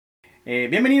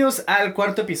Bienvenidos al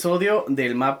cuarto episodio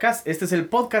del MAVcast. Este es el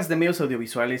podcast de medios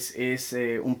audiovisuales. Es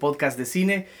un podcast de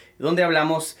cine donde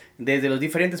hablamos desde los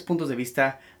diferentes puntos de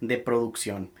vista de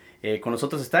producción. Con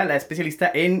nosotros está la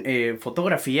especialista en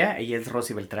fotografía. Ella es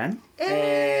Rosy Beltrán.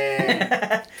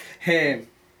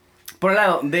 Por el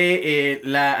lado de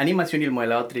la animación y el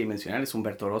modelado tridimensional es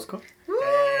Humberto Orozco.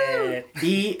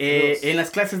 Y en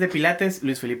las clases de pilates,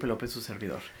 Luis Felipe López, su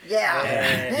servidor.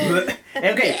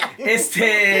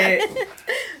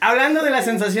 Hablando de la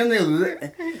sensación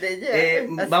de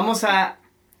vamos a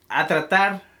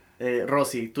tratar,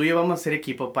 Rosy, tú y yo vamos a hacer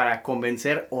equipo para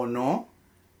convencer o no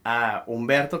a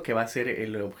Humberto, que va a ser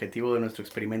el objetivo de nuestro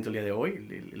experimento el día de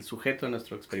hoy, el sujeto de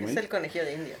nuestro experimento. Es el conejillo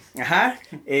de indias. Ajá,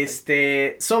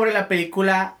 sobre la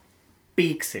película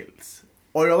Pixels.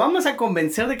 O lo vamos a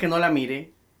convencer de que no la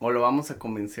mire, o lo vamos a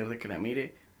convencer de que la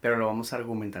mire, pero lo vamos a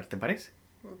argumentar, ¿te parece?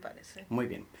 Me parece. Muy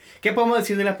bien. ¿Qué podemos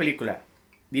decir de la película?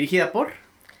 Dirigida por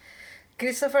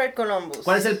Christopher Columbus.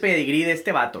 ¿Cuál es el pedigrí de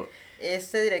este vato?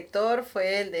 Este director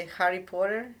fue el de Harry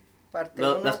Potter, parte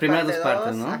 1, las primeras dos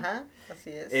partes, ¿no? Ajá,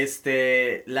 así es. Es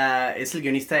el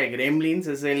guionista de Gremlins,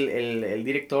 es el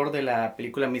director de la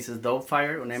película Mrs.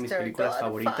 Doubtfire, una de mis películas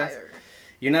favoritas.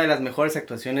 Y una de las mejores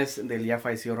actuaciones del ya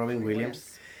fallecido Robin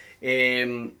Williams.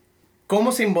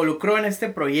 ¿Cómo se involucró en este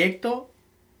proyecto?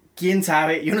 ¿Quién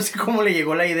sabe? Yo no sé cómo le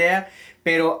llegó la idea,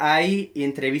 pero hay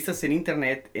entrevistas en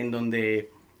internet en donde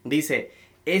dice,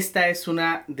 esta es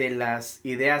una de las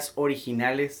ideas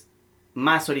originales,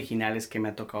 más originales que me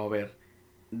ha tocado ver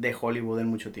de Hollywood en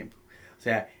mucho tiempo. O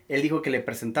sea, él dijo que le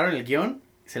presentaron el guión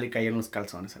y se le cayeron los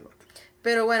calzones al vato.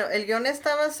 Pero bueno, el guión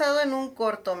está basado en un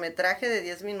cortometraje de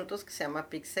 10 minutos que se llama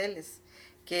Pixeles,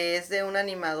 que es de un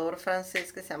animador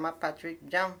francés que se llama Patrick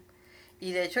Young.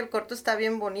 Y de hecho el corto está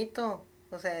bien bonito.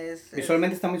 O sea,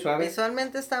 visualmente está muy suave.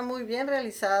 Visualmente está muy bien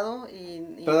realizado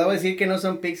Pero debo decir que no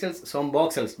son pixels, son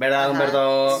voxels, ¿verdad,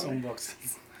 Humberto? Son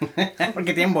voxels.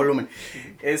 Porque tienen volumen.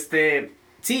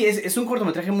 Sí, es un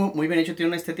cortometraje muy bien hecho, tiene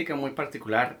una estética muy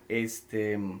particular.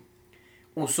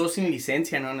 Usó sin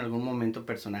licencia, ¿no? En algún momento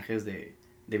personajes de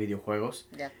videojuegos.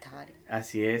 De Atari.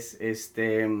 Así es,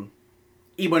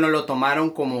 y bueno, lo tomaron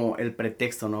como el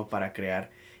pretexto, ¿no? Para crear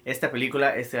esta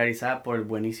película estelarizada por el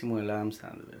buenísimo de Adam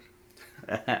Sandler.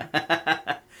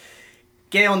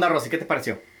 ¿Qué onda, Rosy? ¿Qué te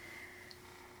pareció?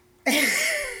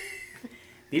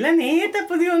 Di la neta,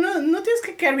 pues digo, no tienes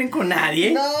que quedar bien con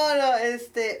nadie. No,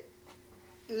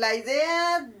 la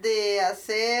idea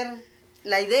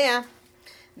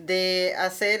de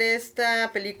hacer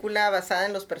esta película basada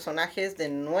en los personajes de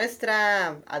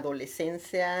nuestra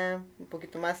adolescencia, un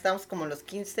poquito más, estábamos como en los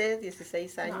 15,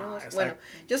 16 años. No, bueno,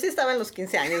 yo sí estaba en los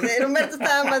 15 años, Humberto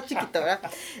estaba más chiquito, ¿verdad?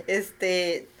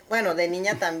 Bueno, de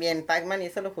niña también, Pac-Man, y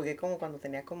eso lo jugué como cuando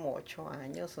tenía como 8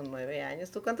 años o 9 años.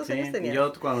 ¿Tú cuántos años tenías?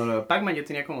 Yo cuando Pac-Man yo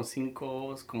tenía como 6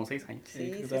 años.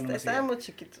 Sí, estábamos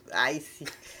chiquitos. Ay, sí.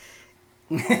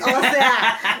 O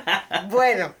sea,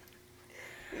 bueno,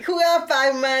 jugaba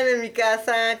Pac-Man en mi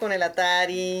casa con el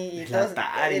Atari.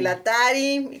 El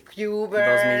Atari,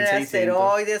 Cuber,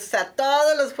 Asteroides, o sea,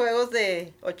 todos los juegos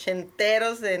de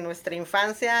ochenteros de nuestra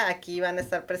infancia aquí van a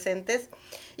estar presentes.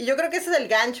 Y yo creo que ese es el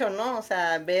gancho, ¿no? O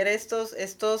sea, ver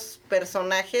estos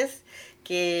personajes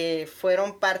que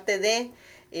fueron parte de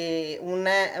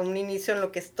un inicio en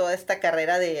lo que es toda esta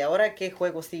carrera de ahora qué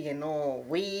juegos siguen, ¿no?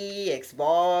 Wii,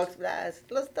 Xbox,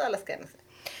 todas las cadenas.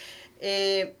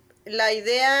 La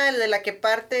idea de la que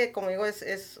parte, como digo,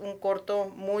 es un corto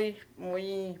muy,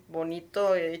 muy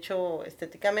bonito, hecho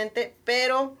estéticamente,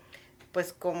 pero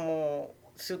pues como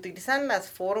se utilizan las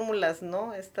fórmulas,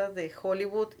 ¿no? Estas de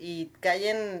Hollywood y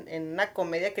caen en una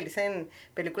comedia que le dicen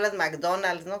películas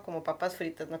McDonald's, ¿no? Como papas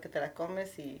fritas, ¿no? Que te la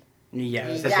comes y ya.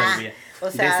 O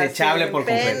sea, desechable por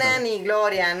completo. Sin pena ni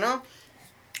gloria, ¿no?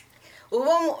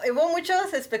 Hubo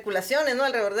muchas especulaciones, ¿no?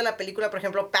 Alrededor de la película, por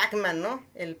ejemplo, Pac-Man, ¿no?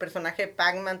 El personaje de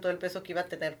Pac-Man, todo el peso que iba a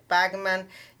tener Pac-Man.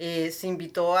 Se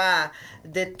invitó a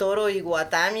De Toro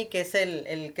Iwatani, que es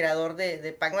el creador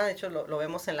de Pac-Man. De hecho, lo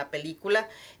vemos en la película.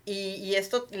 Y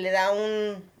esto le da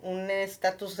un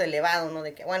estatus elevado, ¿no?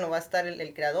 De que, bueno, va a estar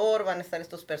el creador, van a estar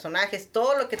estos personajes.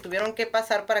 Todo lo que tuvieron que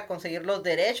pasar para conseguir los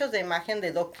derechos de imagen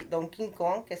de Donkey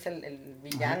Kong, que es el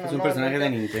villano, ¿no? Es un personaje de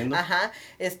Nintendo. Ajá.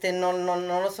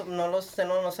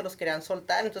 No se los querían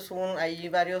soltar, entonces hubo ahí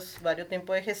varios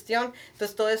tiempos de gestión.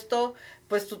 Entonces todo esto,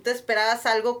 pues tú te esperabas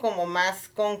algo como más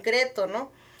concreto,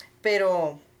 ¿no?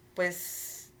 Pero,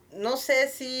 pues, no sé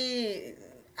si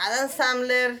Adam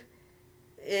Sandler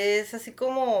es así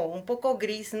como un poco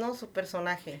gris, ¿no? Su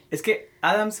personaje. Es que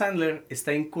Adam Sandler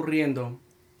está incurriendo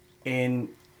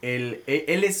en él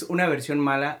es una versión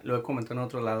mala, lo he comentado en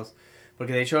otros lados.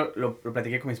 porque de hecho lo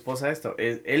platiqué con mi esposa esto,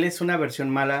 él es una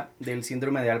versión mala del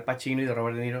síndrome de Al Pacino y de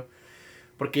Robert De Niro,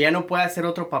 porque ya no puede hacer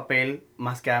otro papel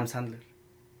más que Adam Sandler.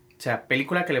 O sea,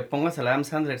 película que le pongas a Adam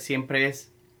Sandler siempre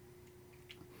es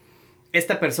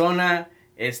esta persona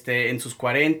en sus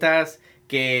 40s,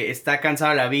 que está cansado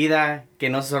de la vida,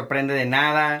 que no se sorprende de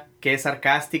nada, que es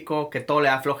sarcástico, que todo le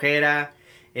da flojera,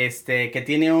 que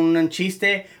tiene un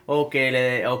chiste o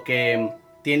que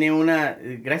tiene una...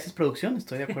 Gracias, producción,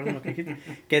 estoy de acuerdo en lo que dijiste.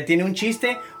 Que tiene un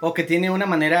chiste o que tiene una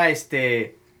manera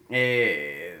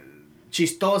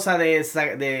chistosa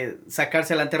de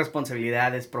sacarse adelante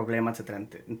responsabilidades, problemas,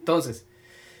 etc. Entonces,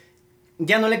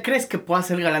 ya no le crees que pueda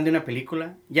ser el galán de una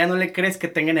película, ya no le crees que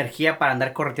tenga energía para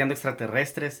andar correteando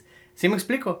extraterrestres. ¿Sí me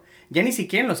explico? Ya ni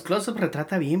siquiera en los close-ups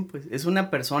retrata bien, pues. Es una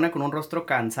persona con un rostro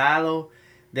cansado,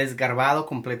 desgarbado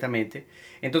completamente.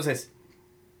 Entonces,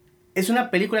 es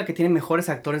una película que tiene mejores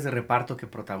actores de reparto que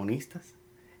protagonistas.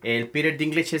 El Peter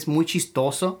Dinklage es muy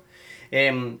chistoso.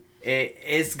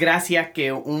 Es gracia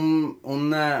que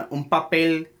un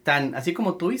papel tan, así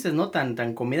como tú dices, ¿no?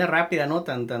 Tan comida rápida, ¿no?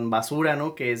 Tan basura,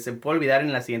 ¿no? Que se puede olvidar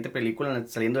en la siguiente película,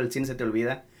 saliendo del cine se te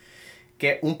olvida.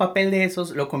 Que un papel de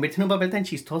esos lo convierte en un papel tan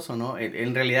chistoso, ¿no?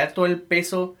 En realidad todo el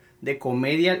peso de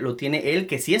comedia lo tiene él,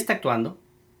 que sí está actuando.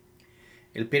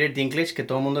 El Peter Dinklage, que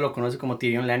todo el mundo lo conoce como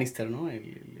Tyrion Lannister, ¿no?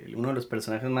 Uno de los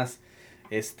personajes más,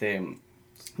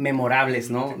 memorables,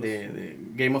 ¿no? De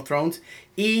Game of Thrones.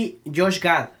 Y Josh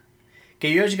Gad,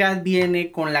 que Josh Gad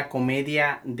viene con la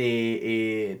comedia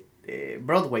de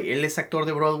Broadway. Él es actor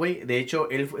de Broadway. De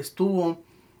hecho, él estuvo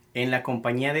en la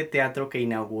compañía de teatro que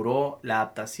inauguró la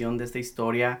adaptación de esta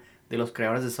historia de los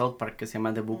creadores de South Park, que se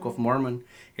llama The Book of Mormon.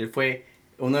 Él fue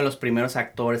uno de los primeros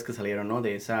actores que salieron, ¿no?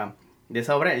 De esa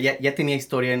obra. Ya tenía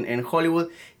historia en Hollywood.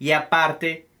 Y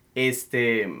aparte,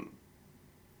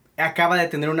 acaba de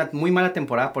tener una muy mala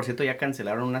temporada. Por cierto, ya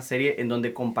cancelaron una serie en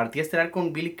donde compartía estelar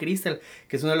con Billy Crystal,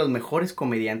 que es uno de los mejores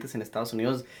comediantes en Estados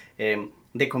Unidos.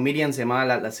 The Comedian se llamaba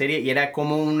la serie, y era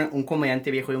como un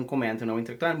comediante viejo y un comediante nuevo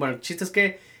interactuaban. Bueno, el chiste es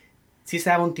que sí se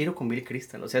daba un tiro con Billy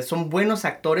Crystal. O sea, son buenos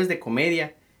actores de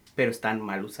comedia, pero están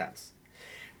mal usados.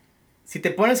 Si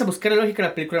te pones a buscar la lógica de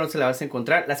la película, no se la vas a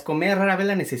encontrar. Las comedias rara vez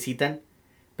la necesitan.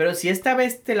 Pero si esta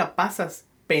vez te la pasas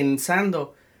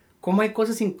pensando cómo hay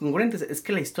cosas incongruentes, es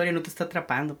que la historia no te está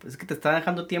atrapando. Pues es que te está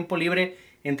dejando tiempo libre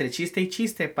entre chiste y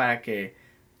chiste para que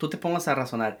tú te pongas a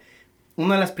razonar.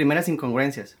 Una de las primeras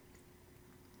incongruencias.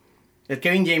 El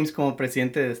Kevin James como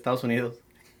presidente de Estados Unidos,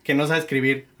 que no sabe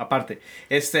escribir, aparte.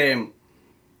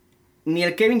 Ni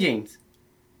el Kevin James,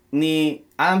 ni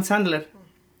Adam Sandler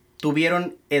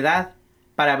tuvieron edad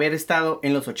para haber estado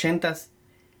en los 80s,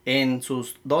 en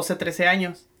sus 12, 13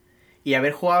 años, y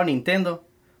haber jugado Nintendo.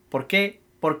 ¿Por qué?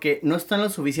 Porque no están lo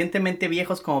suficientemente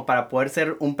viejos como para poder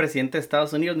ser un presidente de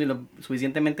Estados Unidos, ni lo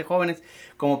suficientemente jóvenes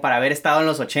como para haber estado en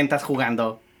los 80s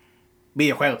jugando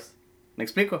videojuegos. ¿Me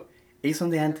explico? Ellos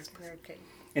son de antes, pues. Okay.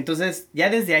 Entonces, ya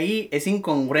desde ahí es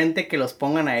incongruente que los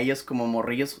pongan a ellos como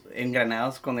morrillos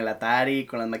engranados con el Atari,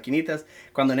 con las maquinitas,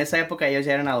 cuando en esa época ellos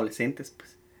ya eran adolescentes,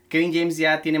 pues. Kevin James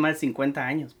ya tiene más de 50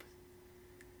 años, pues.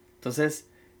 Entonces,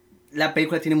 la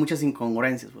película tiene muchas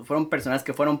incongruencias. Pues. Fueron personas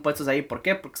que fueron puestos ahí. ¿Por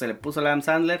qué? Porque se le puso a Adam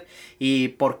Sandler. ¿Y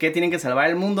por qué tienen que salvar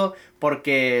el mundo?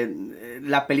 Porque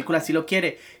la película así lo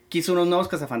quiere. Quiso unos nuevos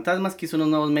cazafantasmas, quiso unos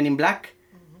nuevos Men in Black.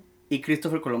 Y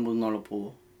Christopher Columbus no lo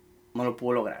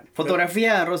pudo lograr.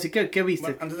 Fotografía, Rosy, ¿qué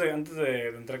viste? Bueno, antes de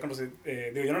entrar con Rosy,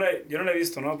 digo, yo no la he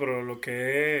visto, ¿no? Pero lo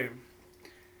que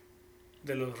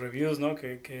de los reviews, ¿no?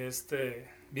 Que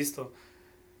visto,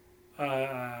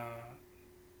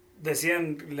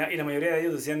 decían, y la mayoría de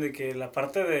ellos decían de que la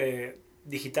parte de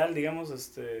digital, digamos,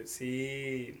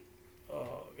 sí,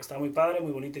 estaba muy padre,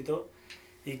 muy bonita y todo,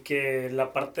 y que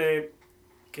la parte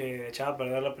que echaba a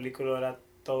perder la película era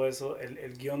todo eso,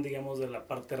 el guión, digamos, de la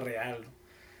parte real, ¿no?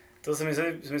 Entonces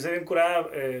se me hizo bien curada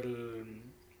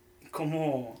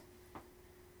cómo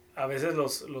a veces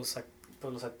los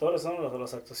actores, ¿no?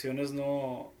 Las actuaciones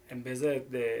no, en vez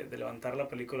de levantar la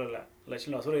película, la echan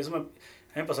a la basura. Y eso a mí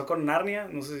me pasó con Narnia,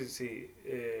 no sé si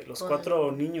los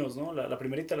 4 niños, ¿no? La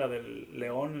primerita, la del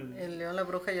león. El león, la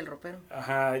bruja y el ropero.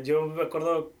 Ajá, yo me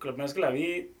acuerdo que la primera vez que la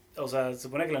vi, o sea, se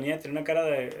supone que la niña tenía una cara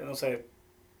de, no sé,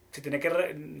 si tenía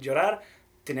que llorar,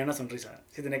 tenía una sonrisa.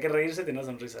 Si tenía que reírse, tenía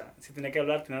una sonrisa. Si tenía que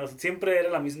hablar, tenía una sonrisa. Siempre era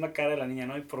la misma cara de la niña,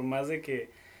 ¿no? Y por más de que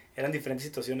eran diferentes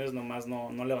situaciones, nomás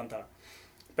no levantaba.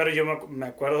 Pero yo me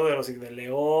acuerdo del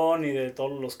león y de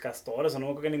todos los castores, o no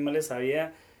me acuerdo qué animales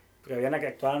había, porque habían que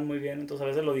actuaban muy bien. Entonces a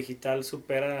veces lo digital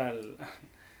supera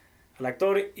al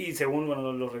actor. Y según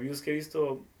los reviews que he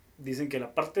visto, dicen que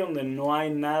la parte donde no hay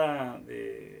nada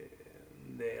de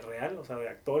real, o sea, de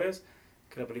actores,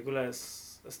 que la película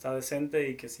es está decente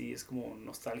y que sí es como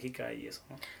nostálgica y eso,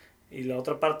 ¿no? Y la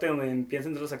otra parte donde empiezan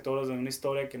entre los actores de una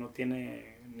historia que no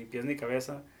tiene ni pies ni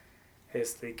cabeza,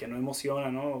 y que no emociona,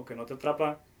 ¿no? O que no te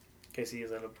atrapa, que sí, o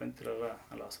sea, lo pueden tirar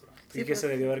a la basura. Sí, que se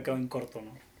debió haber quedado en corto,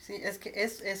 ¿no? Sí, es que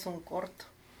es un corto.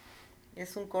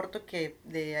 Es un corto que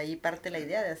de ahí parte la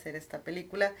idea de hacer esta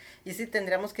película. Y sí,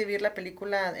 tendríamos que ver la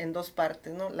película en dos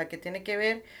partes, ¿no? La que tiene que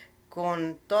ver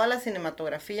con toda la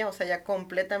cinematografía, o sea, ya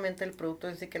completamente el producto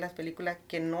en sí, que las películas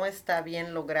que no está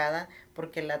bien lograda,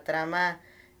 porque la trama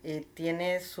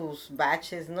tiene sus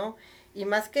baches, ¿no? Y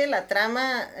más que la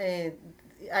trama,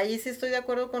 ahí sí estoy de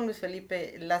acuerdo con Luis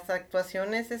Felipe, las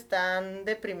actuaciones están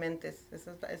deprimentes,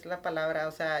 esa es la palabra,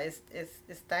 o sea,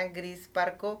 está gris,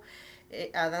 parco.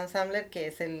 Adam Sandler, que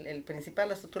es el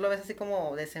principal, tú lo ves así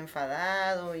como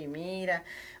desenfadado y mira,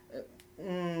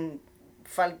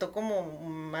 faltó como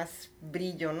más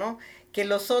brillo, ¿no? Que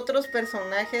los otros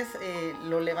personajes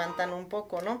lo levantan un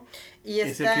poco, ¿no? Y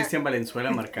es el Cristian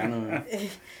Valenzuela marcano.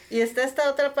 Y está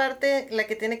esta otra parte, la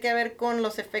que tiene que ver con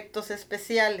los efectos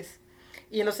especiales.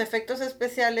 Y en los efectos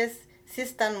especiales sí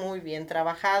están muy bien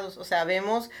trabajados. O sea,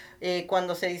 vemos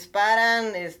cuando se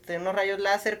disparan unos rayos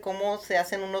láser, cómo se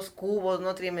hacen unos cubos,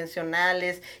 ¿no?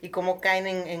 Tridimensionales y cómo caen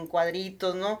en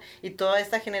cuadritos, ¿no? Y toda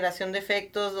esta generación de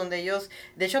efectos donde ellos,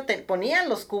 de hecho, ponían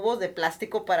los cubos de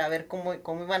plástico para ver cómo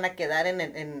iban a quedar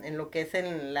en lo que es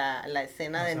en la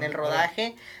escena, en el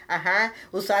rodaje. Ajá.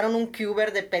 Usaron un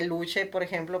cuber de peluche, por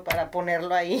ejemplo, para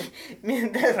ponerlo ahí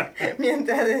mientras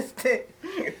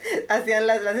hacían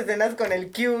las escenas con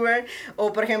el cuber.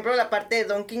 O por ejemplo la parte de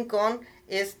Donkey Kong,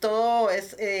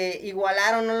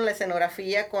 igualaron, ¿no? La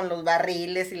escenografía con los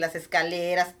barriles y las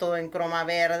escaleras, todo en croma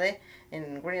verde,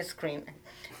 en green screen,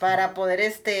 para poder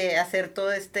hacer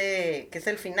todo que es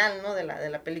el final, ¿no? de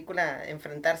la película,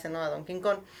 enfrentarse, ¿no? a Donkey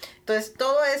Kong. Entonces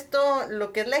todo esto,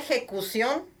 lo que es la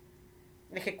ejecución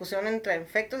entre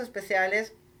efectos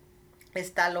especiales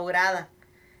está lograda.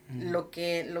 Lo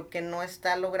que no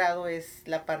está logrado es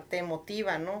la parte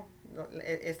emotiva, ¿no?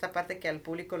 Esta parte que al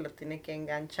público lo tiene que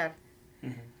enganchar.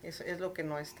 Eso es lo que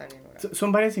no está bien logrado.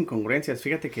 Son varias incongruencias.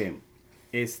 Fíjate que,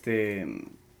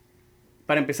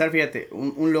 para empezar, fíjate,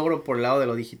 un logro por el lado de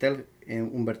lo digital,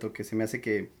 Humberto, que se me hace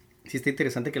que sí está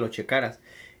interesante que lo checaras,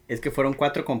 es que fueron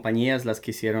 4 compañías las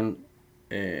que hicieron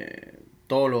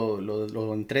todo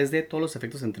lo en 3D, todos los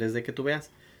efectos en 3D que tú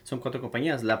veas. Son 4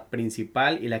 compañías. La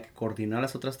principal y la que coordinó a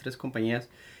las otras 3 compañías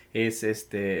es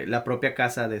la propia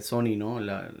casa de Sony, ¿no?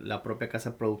 La propia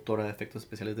casa productora de efectos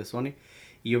especiales de Sony.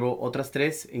 Y hubo otras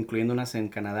 3, incluyendo unas en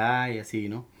Canadá y así,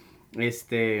 ¿no?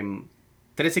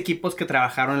 3 equipos que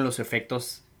trabajaron en los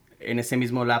efectos en ese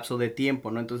mismo lapso de tiempo,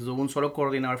 ¿no? Entonces hubo un solo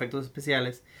coordinador de efectos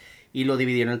especiales y lo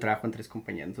dividieron el trabajo en 3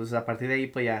 compañías. Entonces a partir de ahí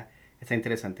pues ya está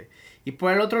interesante. Y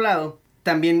por el otro lado,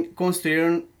 también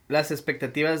construyeron las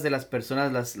expectativas de las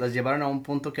personas, las llevaron a un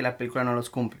punto que la película no los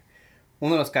cumple.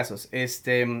 Uno de los casos,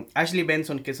 Ashley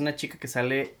Benson, que es una chica que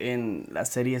sale en la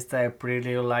serie esta de Pretty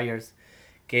Little Liars,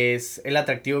 que es el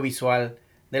atractivo visual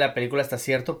de la película hasta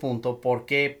cierto punto. ¿Por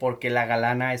qué? Porque la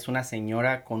galana es una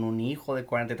señora con un hijo de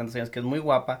 40 y tantos años que es muy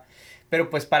guapa, pero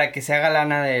pues para que sea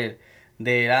galana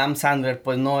de Adam Sandler,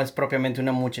 pues no es propiamente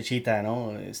una muchachita,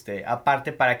 ¿no?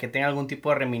 Aparte, para que tenga algún tipo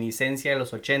de reminiscencia de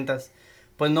los 80s,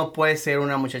 pues no puede ser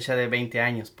una muchacha de 20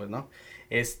 años, pues, ¿no?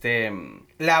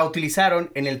 La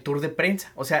utilizaron en el tour de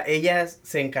prensa. O sea, ella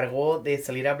se encargó de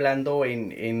salir hablando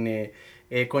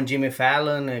con Jimmy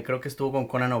Fallon, creo que estuvo con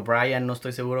Conan O'Brien, no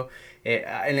estoy seguro,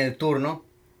 en el tour, ¿no?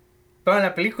 Pero en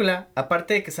la película,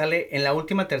 aparte de que sale en la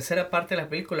última tercera parte de la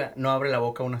película, no abre la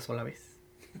boca una sola vez.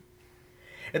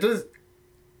 Entonces,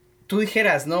 tú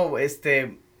dijeras, no, es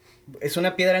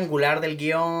una piedra angular del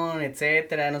guión,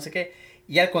 etcétera, no sé qué.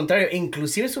 Y al contrario,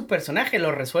 inclusive su personaje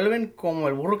lo resuelven como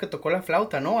el burro que tocó la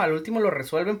flauta, ¿no? Al último lo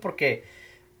resuelven porque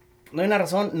no hay una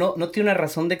razón, no tiene una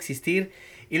razón de existir.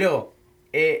 Y luego,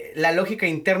 la lógica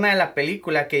interna de la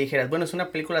película, que dijeras, bueno, es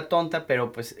una película tonta,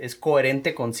 pero pues es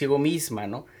coherente consigo misma,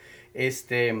 ¿no?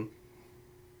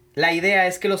 La idea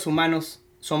es que los humanos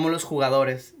somos los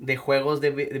jugadores de juegos de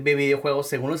videojuegos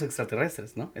según los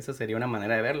extraterrestres, ¿no? Esa sería una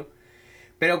manera de verlo.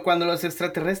 Pero cuando los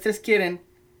extraterrestres quieren,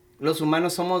 los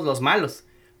humanos somos los malos.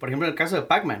 Por ejemplo, en el caso de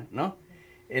Pac-Man, ¿no?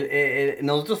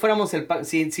 Nosotros fuéramos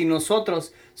si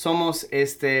nosotros somos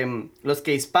los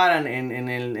que disparan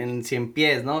en 100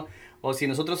 pies, ¿no? O si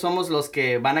nosotros somos los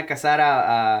que van a cazar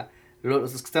a los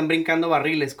que están brincando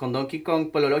barriles con Donkey Kong,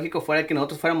 pues lo lógico fuera que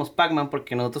nosotros fuéramos Pac-Man,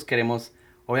 porque nosotros queremos,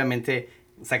 obviamente,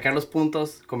 sacar los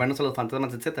puntos, comernos a los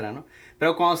fantasmas, etcétera, ¿no?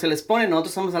 Pero cuando se les pone,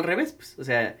 nosotros somos al revés, pues, o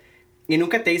sea, y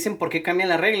nunca te dicen por qué cambian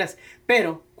las reglas.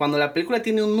 Pero cuando la película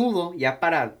tiene un nudo, ya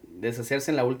para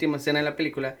deshacerse en la última escena de la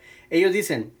película, ellos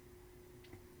dicen,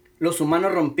 los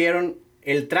humanos rompieron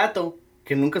el trato,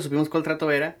 que nunca supimos cuál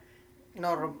trato era.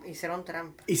 No, hicieron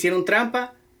trampa. Hicieron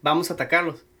trampa, vamos a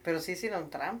atacarlos. Pero sí hicieron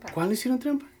trampa. ¿Cuándo hicieron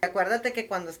trampa? Acuérdate que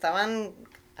cuando estaban...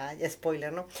 Ay,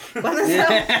 spoiler, ¿no? Cuando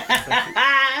estaban...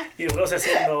 Y Rosy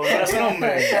haciendo, no era su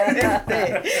nombre.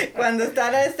 Cuando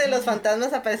están los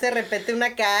fantasmas, aparece de repente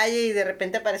una calle y de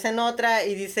repente aparece en otra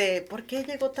y dice, ¿por qué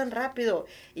llegó tan rápido?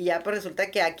 Y ya pues resulta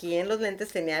que aquí en los lentes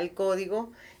tenía el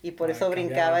código y por eso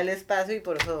brincaba el espacio y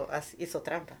por eso hizo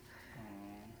trampa.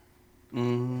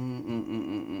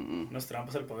 No es trampa,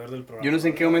 es el poder del programa. Yo no sé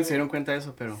en qué momento se dieron cuenta de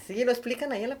eso, pero... Sí, lo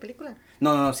explican ahí en la película.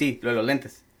 No, sí, lo de los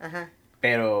lentes. Ajá.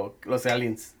 Pero los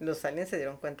aliens. Los aliens se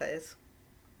dieron cuenta de eso.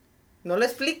 No lo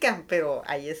explican, pero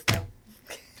ahí está.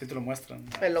 Sí te lo muestran.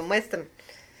 Me lo muestran.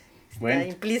 Bueno.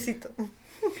 Está implícito.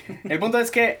 El punto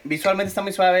es que visualmente está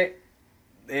muy suave.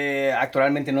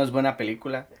 Actualmente no es buena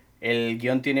película. El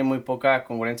guión tiene muy poca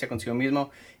congruencia consigo mismo.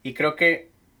 Y creo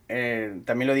que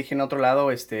también lo dije en otro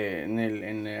lado,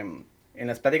 en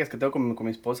las pláticas que tengo con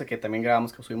mi esposa, que también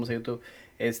grabamos, que subimos a YouTube,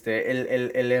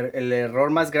 el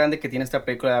error más grande que tiene esta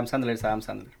película de Adam Sandler es Adam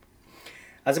Sandler.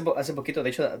 Hace poquito, de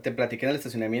hecho, te platiqué en el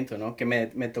estacionamiento, ¿no? Que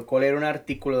me tocó leer un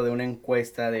artículo de una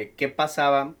encuesta de qué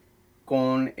pasaba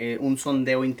con un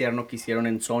sondeo interno que hicieron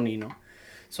en Sony, ¿no?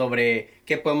 Sobre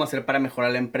qué podemos hacer para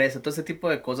mejorar la empresa, todo ese tipo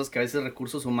de cosas que a veces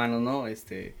recursos humanos, ¿no?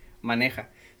 Maneja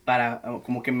para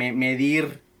como que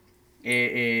medir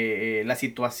la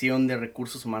situación de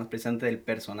recursos humanos, precisamente del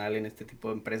personal en este tipo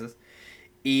de empresas.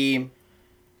 Y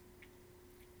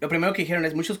lo primero que dijeron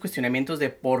es muchos cuestionamientos de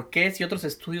por qué, si otros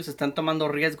estudios están tomando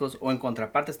riesgos o en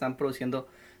contraparte están produciendo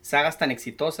sagas tan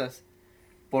exitosas,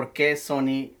 por qué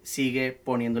Sony sigue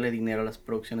poniéndole dinero a las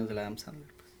producciones de Adam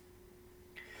Sandler. Pues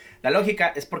la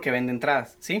lógica es porque vende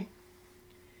entradas, ¿sí?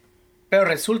 Pero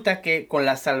resulta que con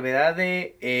la salvedad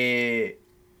de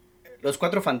Los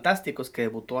Cuatro Fantásticos, que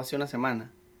debutó hace una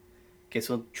semana, que es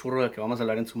un churro del que vamos a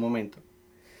hablar en su momento,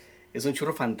 es un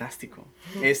churro fantástico.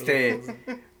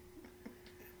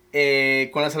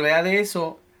 Con la salvedad de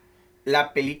eso,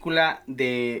 la película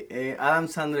de Adam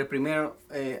Sandler, primero,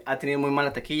 ha tenido muy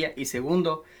mala taquilla, y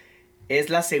segundo, es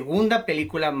la segunda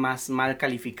película más mal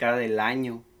calificada del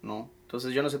año, ¿no?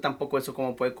 Entonces yo no sé tampoco eso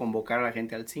cómo puede convocar a la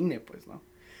gente al cine, pues, ¿no?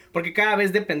 Porque cada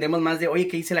vez dependemos más de, oye,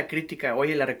 ¿qué dice la crítica?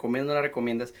 Oye, ¿la recomiendas o no la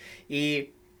recomiendas?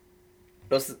 Y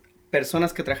las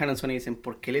personas que trabajan en Sony dicen,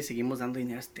 ¿por qué le seguimos dando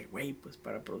dinero a este güey, pues,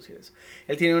 para producir eso?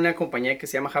 Él tiene una compañía que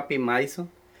se llama Happy Madison,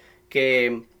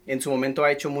 que en su momento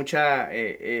ha hecho mucho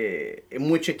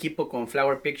equipo con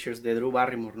Flower Pictures de Drew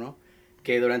Barrymore, ¿no?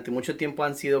 Que durante mucho tiempo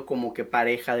han sido como que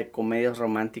pareja de comedias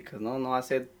románticas, ¿no?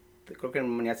 Creo que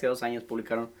ni hace 2 años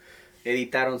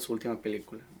editaron su última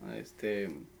película.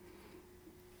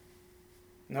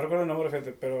 No recuerdo el nombre,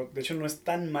 gente, pero de hecho no es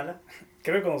tan mala.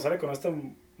 Creo que cuando sale con esta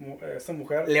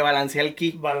mujer... Le balancea el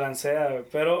ki. Balancea,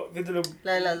 pero...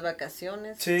 La de las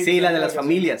vacaciones. Sí, la de las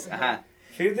familias, ajá.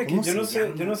 Fíjate que yo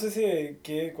no sé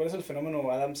cuál es el fenómeno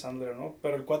Adam Sandler, ¿no?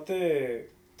 Pero el cuate,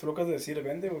 tú lo acabas de decir,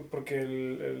 vende,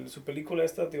 porque su película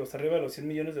está arriba de los $100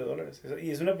 millones.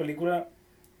 Y es una película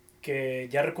que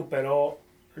ya recuperó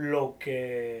lo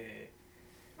que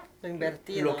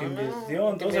invirtió.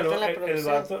 Entonces el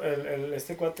vato,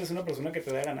 este cuate es una persona que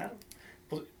te da a ganar.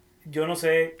 Pues, yo no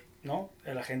sé, ¿no?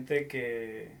 La gente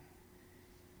que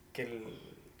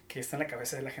está en la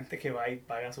cabeza de la gente que va y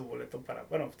paga su boleto para...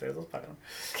 Bueno, ustedes dos pagaron.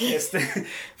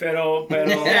 Pero...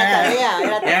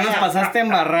 Ya nos pasaste a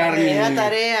embarrar. Era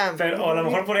tarea. Pero, o a lo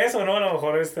mejor por eso, ¿no? A lo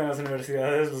mejor en las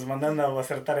universidades los mandan a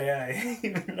hacer tarea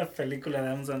en la película de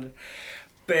Adam Sandler.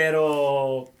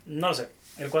 Pero, no lo sé.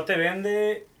 El cuate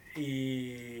vende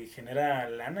y genera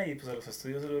lana y pues a los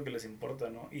estudios es lo que les importa,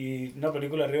 ¿no? Y una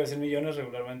película arriba de 100 millones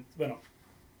regularmente... Bueno,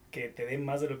 que te dé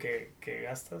más de lo que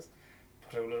gastas,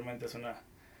 pues regularmente es una...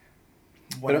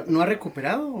 Pero no ha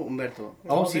recuperado, Humberto.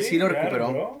 No, sí lo recuperó.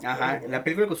 recuperó. Ajá, la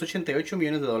película costó $88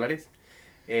 millones.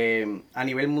 A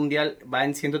nivel mundial va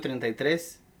en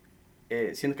 133,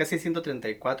 casi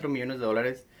 $134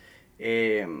 millones.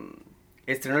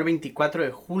 Estrenó el 24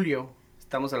 de julio.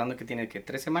 Estamos hablando que tiene,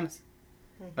 3 semanas.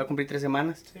 Va a cumplir 3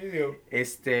 semanas. Sí, digo.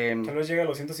 Tal vez llega a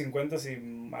los 150 si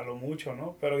a lo mucho,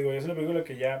 ¿no? Pero digo, es una película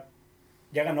que ya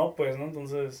ganó, pues, ¿no?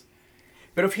 Entonces...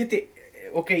 Pero fíjate,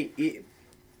 y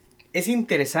es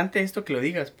interesante esto que lo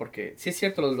digas, porque sí es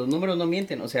cierto, los números no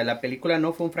mienten. O sea, la película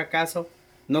no fue un fracaso,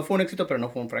 no fue un éxito, pero no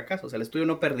fue un fracaso. O sea, el estudio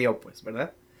no perdió, pues,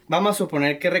 ¿verdad? Vamos a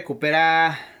suponer que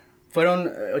fueron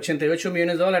 $88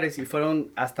 millones y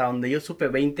fueron, hasta donde yo supe,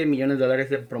 $20 millones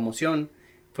de promoción.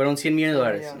 Fueron $100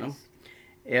 millones, ¿no?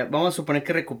 Vamos a suponer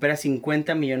que recupera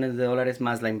 $50 millones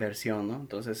más la inversión, ¿no?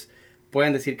 Entonces,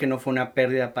 pueden decir que no fue una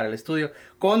pérdida para el estudio.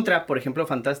 Contra, por ejemplo,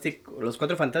 Los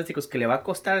Cuatro Fantásticos, que le va a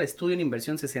costar al estudio en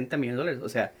inversión $60 millones. O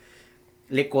sea,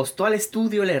 le costó al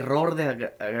estudio el error de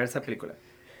agarrar esa película.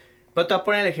 Pero te voy a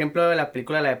poner el ejemplo de la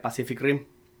película, la de Pacific Rim.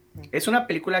 Es una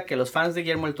película que a los fans de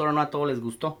Guillermo del Toro no a todos les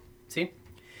gustó, ¿sí?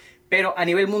 Pero a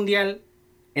nivel mundial,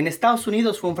 en Estados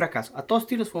Unidos fue un fracaso. A todos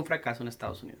tiros fue un fracaso en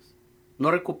Estados Unidos.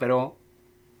 No recuperó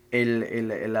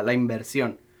la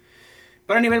inversión.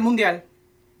 Pero a nivel mundial,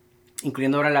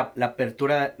 incluyendo ahora la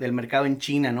apertura del mercado en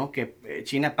China, ¿no? Que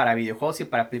China para videojuegos y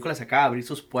para películas acaba de abrir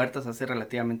sus puertas hace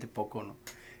relativamente poco, ¿no?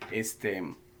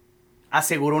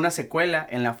 Aseguró una secuela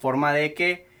en la forma de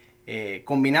que,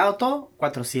 combinado todo,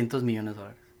 $400 millones.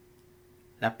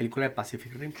 La película de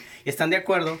Pacific Rim. Y están de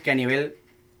acuerdo que a nivel,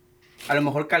 a lo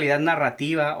mejor calidad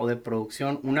narrativa o de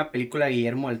producción, una película de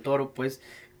Guillermo del Toro, pues,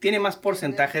 tiene más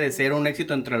porcentaje de ser un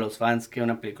éxito entre los fans que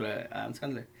una película de Adam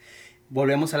Sandler.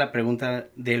 Volvemos a la pregunta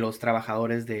de los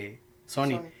trabajadores de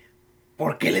Sony.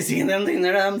 ¿Por qué le siguen dando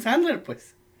dinero a Adam Sandler,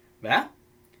 pues? ¿Verdad?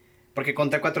 Porque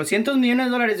contra $400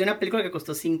 millones de una película que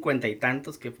costó 50 y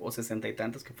tantos, o 60 y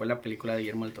tantos, que fue la película de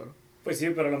Guillermo del Toro. Pues sí,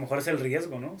 pero a lo mejor es el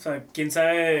riesgo, ¿no? O sea, quién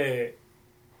sabe.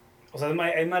 O sea,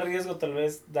 hay más riesgo tal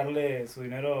vez darle su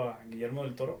dinero a Guillermo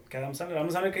del Toro que a Adam Sandler.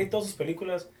 Adam Sandler, que ahí todas sus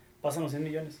películas pasan los 100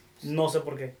 millones. No sé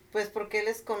por qué. Pues porque él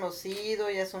es conocido,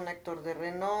 ya es un actor de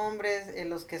renombre,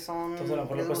 los que son, entonces, a lo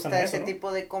mejor les gusta eso, ese ¿no?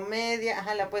 tipo de comedia,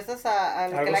 ajá, le apuestas a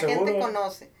lo que la seguro. gente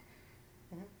conoce.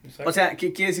 Exacto. O sea,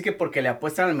 quiere decir que porque le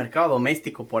apuestan al mercado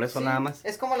doméstico, por eso Sí, nada más.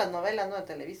 Es como las novelas, ¿no? De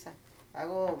Televisa.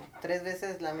 Hago 3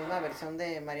 veces la misma versión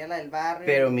de Mariela del Barrio.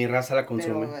 Pero mi raza la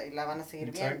consume. Pero la van a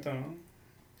seguir viendo. Exacto, ¿no?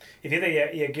 Y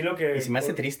fíjate, y aquí lo que... Y se me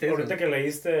hace triste ahorita eso. que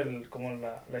leíste como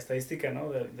la estadística,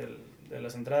 ¿no? De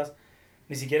las entradas,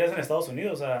 ni siquiera es en Estados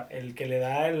Unidos, o sea, el que le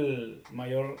da el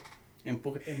mayor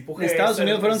empuje. En Estados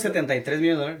Unidos fueron $73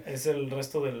 millones. Es el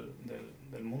resto del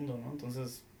mundo, ¿no?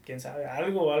 Entonces, quién sabe,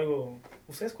 algo,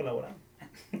 ustedes colaboran.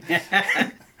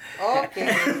 Ok.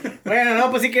 Bueno, no,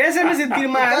 pues si quieres hacerme sentir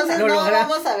mal. Entonces no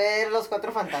vamos a ver Los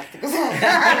Cuatro Fantásticos.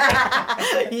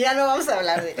 Y ya no vamos a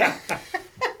hablar de...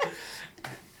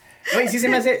 Oye, sí se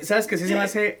me hace, ¿sabes qué? Sí se me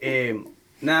hace,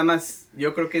 nada más,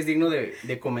 yo creo que es digno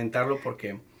de comentarlo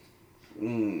porque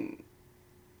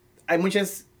hay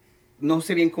muchas, no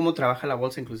sé bien cómo trabaja la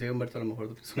bolsa, inclusive Humberto a lo mejor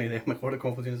tienes una idea mejor de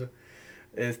cómo funciona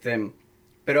eso.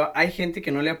 Pero hay gente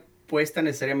que no le apuesta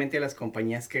necesariamente a las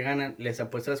compañías que ganan, les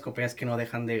apuesta a las compañías que no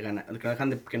dejan de ganar,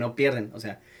 que no pierden, o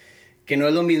sea, que no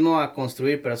es lo mismo a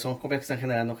construir, pero son compañías que están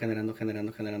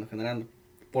generando.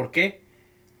 ¿Por qué?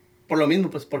 Por lo mismo,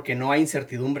 pues, porque no hay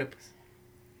incertidumbre, pues,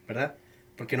 ¿verdad?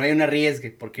 Porque no hay un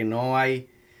arriesgue, porque no hay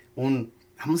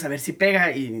vamos a ver si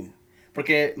pega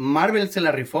porque Marvel se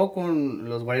la rifó con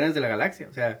los Guardianes de la Galaxia,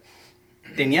 o sea,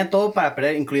 tenía todo para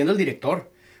perder, incluyendo el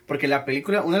director, porque la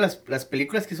película, una de las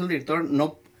películas que hizo el director,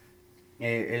 no,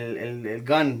 el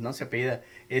Gunn, ¿no? Se apellida,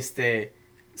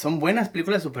 son buenas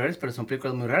películas superiores, pero son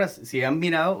películas muy raras. Si han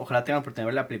mirado, ojalá tengan la oportunidad de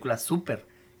ver la película Super,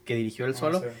 que dirigió él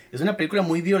solo. Sí. Es una película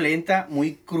muy violenta,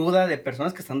 muy cruda, de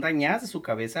personas que están dañadas de su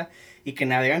cabeza y que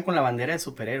navegan con la bandera de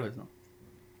superhéroes, ¿no?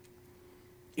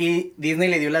 Y Disney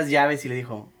le dio las llaves y le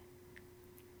dijo...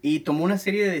 Y tomó una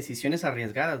serie de decisiones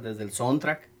arriesgadas, desde el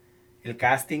soundtrack, el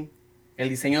casting, el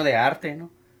diseño de arte, ¿no?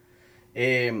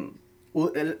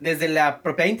 Desde la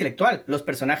propiedad intelectual. Los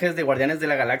personajes de Guardianes de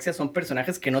la Galaxia son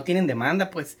personajes que no tienen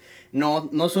demanda, pues. No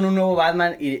son un nuevo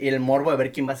Batman y el morbo de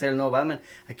ver quién va a ser el nuevo Batman.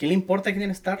 ¿A quién le importa quién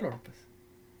es Star-Lord, pues?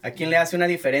 ¿A quién le hace una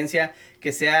diferencia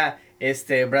que sea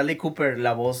Bradley Cooper,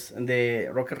 la voz de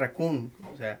Rocket Raccoon?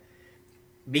 O sea,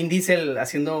 Vin Diesel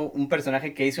haciendo un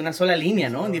personaje que hizo una sola línea,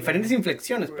 ¿no? En diferentes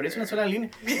inflexiones, pero es una sola línea.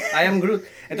 I am Groot.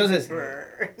 Entonces,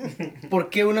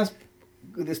 ¿por qué unos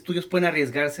estudios pueden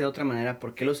arriesgarse de otra manera?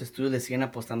 ¿Por qué los estudios le siguen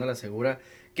apostando a la segura?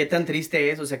 ¿Qué tan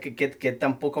triste es? O sea, ¿qué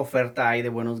tan poca oferta hay de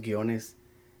buenos guiones,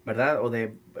 ¿verdad? O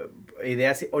de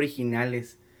ideas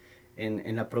originales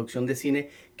en la producción de cine,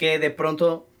 que de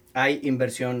pronto hay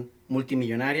inversión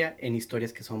multimillonaria en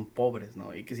historias que son pobres,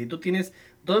 ¿no? Y que si tú tienes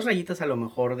 2 rayitas a lo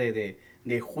mejor de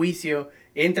juicio,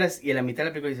 entras y a la mitad de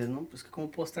la película dices, no, pues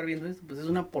 ¿cómo puedo estar viendo esto? Pues es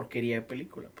una porquería de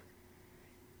película, pues.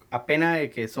 A pena de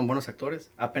que son buenos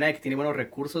actores, a pena de que tienen buenos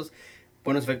recursos,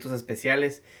 buenos efectos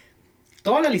especiales.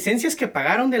 Todas las licencias que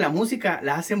pagaron de la música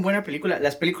la hacen buena película.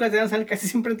 Las películas de Adam Sandler casi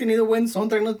siempre han tenido buen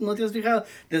soundtrack, ¿no te has fijado?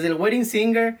 Desde el Wedding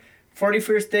Singer,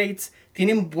 41st Dates,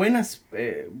 tienen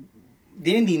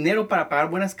tienen dinero para pagar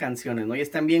buenas canciones, ¿no? Y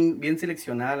están bien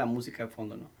seleccionada la música de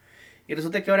fondo, ¿no? Y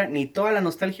resulta que ahora ni toda la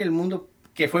nostalgia del mundo,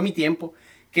 que fue mi tiempo,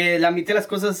 que la mitad de las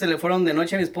cosas se le fueron de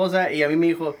noche a mi esposa y a mí me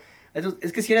dijo,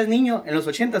 es que si eras niño, en los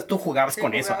 80s tú jugabas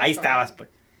con eso, ahí estabas, pues.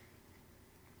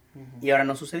 Y ahora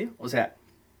no sucedió, o sea,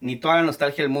 ni toda la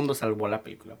nostalgia del mundo salvó la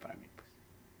película para mí. Pues.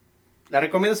 ¿La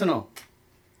recomiendas o no?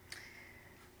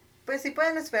 Pues sí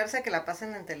pueden esperarse a que la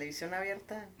pasen en televisión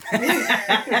abierta.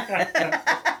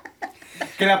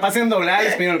 Que la pasen doblada al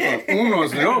español con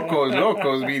unos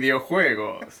locos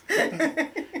videojuegos.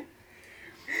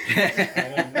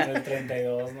 En el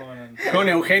 32, ¿no? Con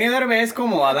Eugenio Derbez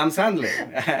como Adam Sandler.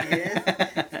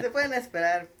 Se pueden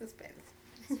esperar, espérense.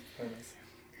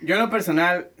 Yo en lo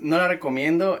personal no la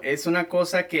recomiendo. Es una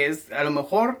cosa que es, a lo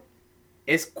mejor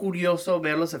es curioso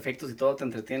ver los efectos y todo te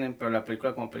entretienen, pero la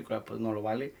película como película pues no lo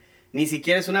vale. Ni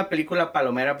siquiera es una película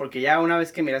palomera porque ya una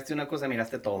vez que miraste una cosa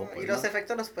miraste todo. Pues, y los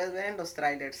efectos los puedes ver en los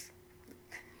trailers.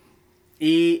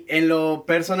 Y en lo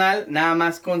personal nada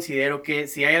más considero que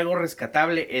si hay algo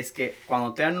rescatable es que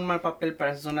cuando te dan un mal papel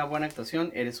pero haces una buena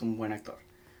actuación, eres un buen actor,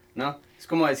 ¿no? Es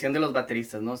como decían de los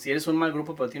bateristas, ¿no? Si eres un mal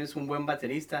grupo pero tienes un buen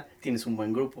baterista, tienes un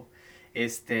buen grupo.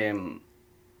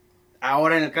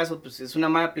 Ahora en el caso, pues es una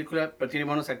mala película, pero tiene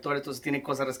buenos actores, entonces tiene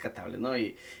cosas rescatables, ¿no?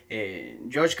 Y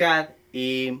George Gad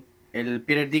y el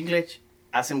Peter Dinklage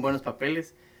hacen buenos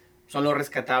papeles, son lo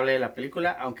rescatable de la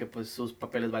película, aunque pues sus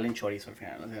papeles valen chorizo al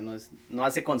final, o sea, no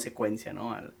hace consecuencia,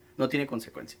 ¿no? No tiene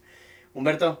consecuencia.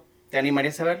 Humberto, ¿te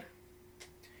animarías a ver?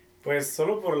 Pues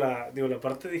solo por la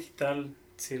parte digital,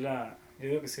 yo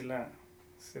digo que sí la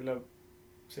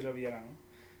viera, ¿no?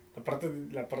 La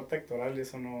parte actoral,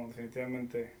 eso no,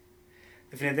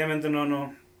 definitivamente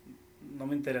no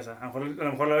me interesa. A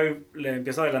lo mejor le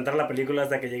empiezo a adelantar la película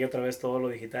hasta que llegue otra vez todo lo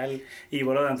digital y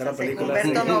vuelvo a adelantar la película.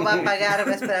 Humberto no va a pagar,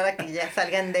 va a esperar a que ya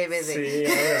salga en DVD. Sí,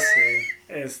 ahora sí.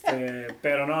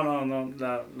 Pero no,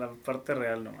 la parte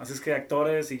real no. Así es que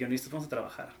actores y guionistas vamos a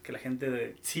trabajar, que la gente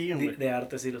de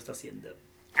arte sí lo está haciendo.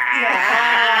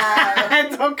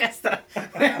 Toca estar.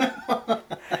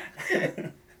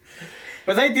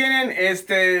 Pues ahí tienen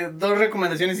 2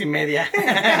 recomendaciones y media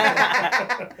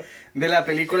de la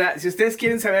película. Si ustedes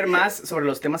quieren saber más sobre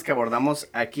los temas que abordamos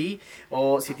aquí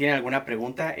o si tienen alguna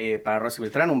pregunta para Rosy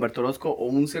Beltrán, Humberto Orozco o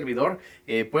un servidor,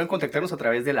 pueden contactarnos a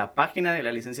través de la página de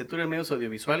la Licenciatura en Medios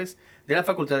Audiovisuales de la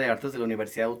Facultad de Artes de la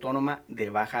Universidad Autónoma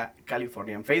de Baja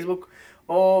California en Facebook,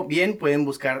 o bien pueden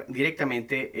buscar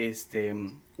directamente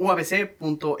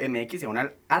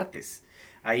uabc.mx/artes.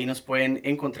 Ahí nos pueden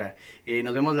encontrar.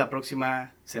 Nos vemos la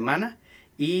próxima semana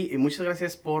y muchas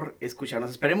gracias por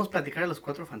escucharnos. Esperemos platicar a los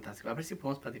 4 Fantásticos. A ver si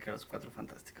podemos platicar a los 4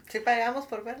 Fantásticos. ¿Sí pagamos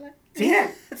por verla? Sí,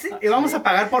 sí. Y vamos a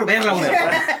pagar por verla.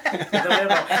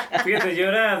 Fíjate, yo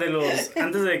era de los,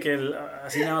 antes de que,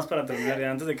 así nada más para terminar,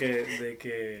 antes de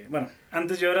que,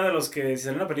 antes yo era de los que si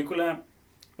salió una película,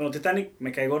 Titanic,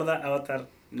 me cae gorda, Avatar,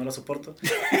 no la soporto.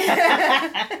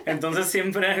 Entonces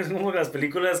siempre es como las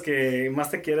películas que más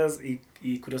te quieras y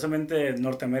curiosamente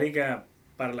Norteamérica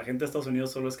para la gente de Estados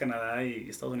Unidos solo es Canadá y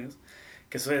Estados Unidos,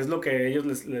 que eso es lo que a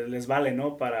ellos les vale,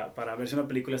 ¿no? Para ver si una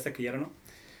película está que ya no.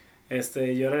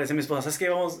 Yo ahora le decía a mi esposa, ¿sabes qué?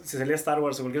 Vamos, si salía Star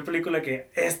Wars o cualquier película que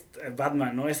es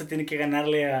Batman, ¿no? Tiene que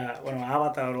ganarle a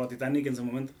Avatar o a Titanic en su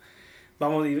momento.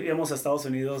 Íbamos a Estados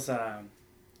Unidos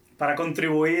para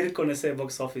contribuir con ese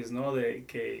box office, ¿no?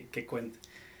 Que cuente.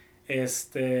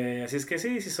 Así es que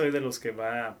sí soy de los que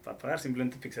va a pagar,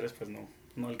 simplemente Pixeles pues no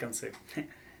alcancé.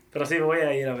 Pero sí voy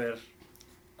a ir a ver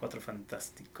 4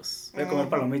 Fantásticos. Voy a comer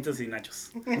palomitas y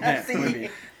nachos. Sí. Muy bien.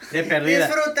 De perdida.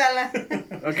 Disfrútala.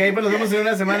 Ok, pues nos vemos en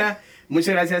una semana.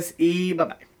 Muchas gracias y bye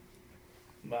bye.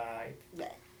 Bye.